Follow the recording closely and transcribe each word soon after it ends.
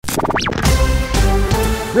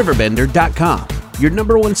Riverbender.com, your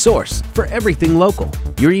number one source for everything local.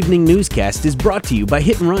 Your evening newscast is brought to you by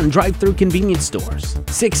Hit and Run drive-through convenience stores.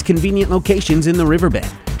 6 convenient locations in the Riverbend.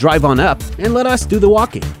 Drive on up and let us do the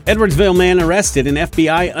walking. Edwardsville man arrested in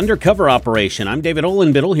FBI undercover operation. I'm David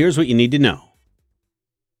Olenbittle. Here's what you need to know.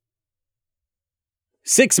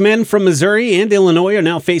 6 men from Missouri and Illinois are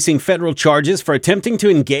now facing federal charges for attempting to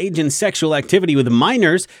engage in sexual activity with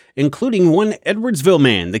minors, including one Edwardsville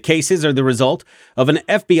man. The cases are the result of an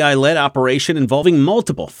FBI-led operation involving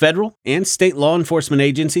multiple federal and state law enforcement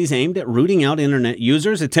agencies aimed at rooting out internet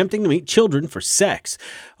users attempting to meet children for sex.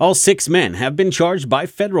 All 6 men have been charged by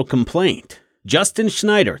federal complaint. Justin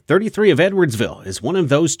Schneider, 33 of Edwardsville, is one of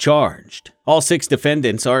those charged. All 6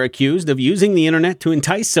 defendants are accused of using the internet to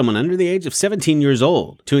entice someone under the age of 17 years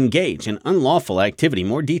old to engage in unlawful activity.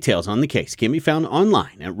 More details on the case can be found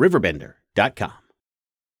online at riverbender.com.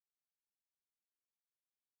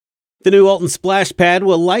 The new Alton Splash Pad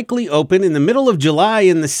will likely open in the middle of July,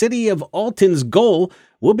 and the city of Alton's goal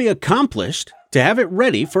will be accomplished to have it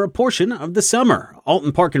ready for a portion of the summer.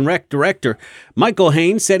 Alton Park and Rec Director Michael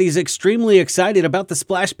Haynes said he's extremely excited about the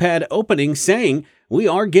splash pad opening, saying, "We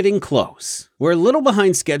are getting close. We're a little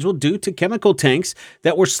behind schedule due to chemical tanks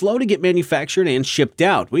that were slow to get manufactured and shipped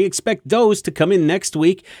out. We expect those to come in next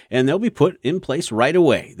week, and they'll be put in place right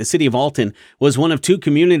away." The city of Alton was one of 2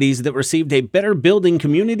 communities that received a Better Building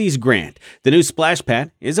Communities grant. The new splash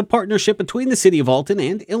pad is a partnership between the city of Alton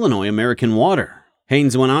and Illinois American Water.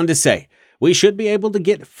 Haynes went on to say, "We should be able to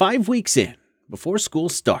get 5 weeks in before school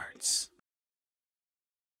starts."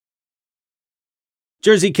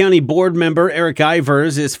 Jersey County Board member Eric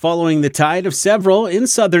Ivers is following the tide of several in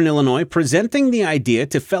southern Illinois presenting the idea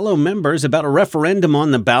to fellow members about a referendum on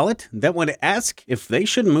the ballot that would ask if they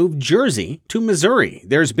should move Jersey to Missouri.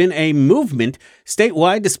 There's been a movement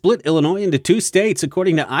statewide to split Illinois into 2 states,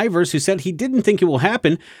 according to Ivers, who said he didn't think it will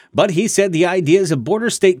happen, but he said the ideas of border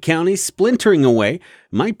state counties splintering away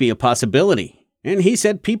might be a possibility. And he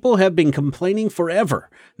said people have been complaining forever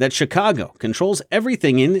that Chicago controls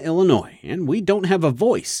everything in Illinois, and we don't have a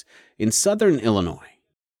voice in southern Illinois.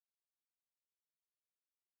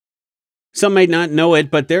 Some may not know it,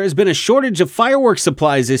 but there has been a shortage of fireworks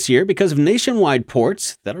supplies this year because of nationwide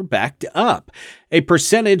ports that are backed up. A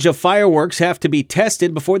percentage of fireworks have to be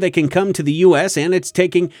tested before they can come to the U.S., and it's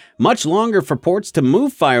taking much longer for ports to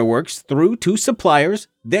move fireworks through to suppliers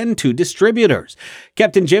than to distributors.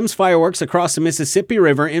 Captain Jim's Fireworks across the Mississippi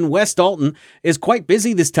River in West Alton is quite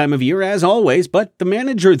busy this time of year, as always, but the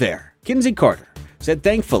manager there, Kinsey Carter, said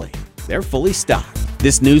thankfully they're fully stocked.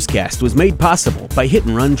 This newscast was made possible by Hit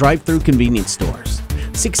and Run drive-through convenience stores.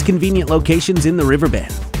 6 convenient locations in the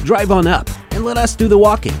Riverbend. Drive on up and let us do the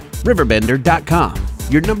walking. Riverbender.com,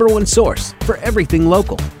 your number one source for everything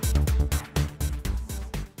local.